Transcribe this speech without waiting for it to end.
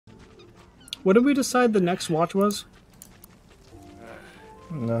What did we decide the next watch was?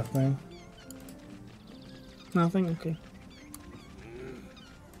 Nothing. Nothing? Okay.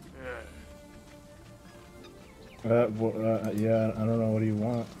 Yeah, I don't know. What do you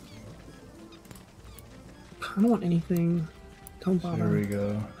want? I don't want anything. Don't bother. Here we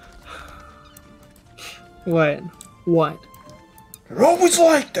go. What? What? You're always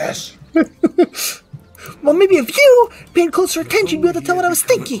like this! Well, maybe if you paid closer attention, you'd be able to tell what I was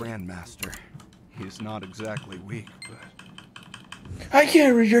thinking. Grandmaster. He's not exactly weak, but... I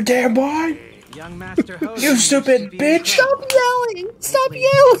can't read your damn mind! Young Master Host, You stupid bitch! Stop yelling! Stop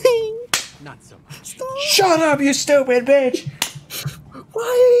yelling! Not so much. Stop. Shut up, you stupid bitch! Why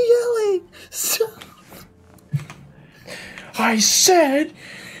are you yelling? Stop. I said,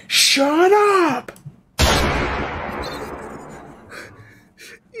 shut up!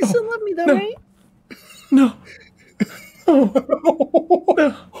 You still love me though, right? No. Oh,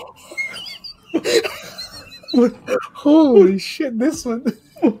 no. What? Holy shit, this one.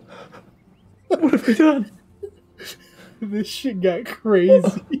 What have we done? This shit got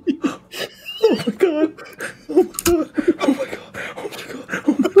crazy. Oh my god. Oh my god. Oh my god.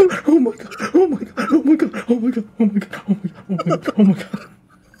 Oh my god. Oh my god. Oh my god. Oh my god. Oh my god. Oh my god. Oh my god. Oh my god. Oh my god.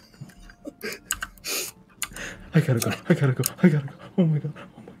 I gotta go. I gotta go. I gotta go. Oh my god.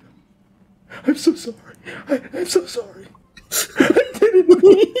 Oh my god. I'm so sorry. I'm so sorry. I didn't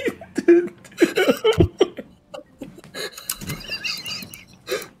mean to do.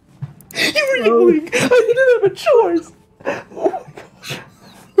 You were yelling. I didn't have a choice. Oh my gosh.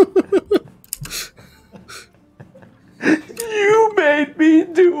 You made me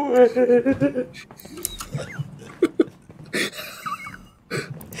do it.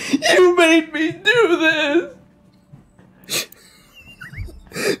 You made me do this.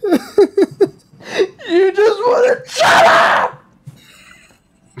 You just want to shut up.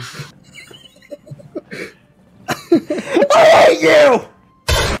 I hate you.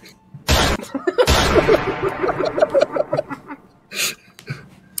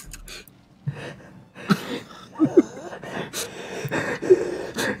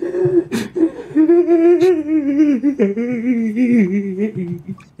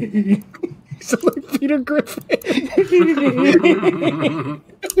 You sound like Peter Griffin.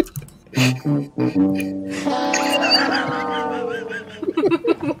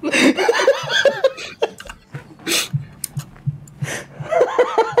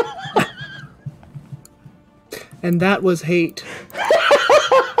 And that was hate.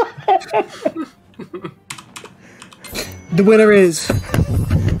 The winner is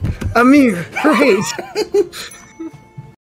Amir for hate.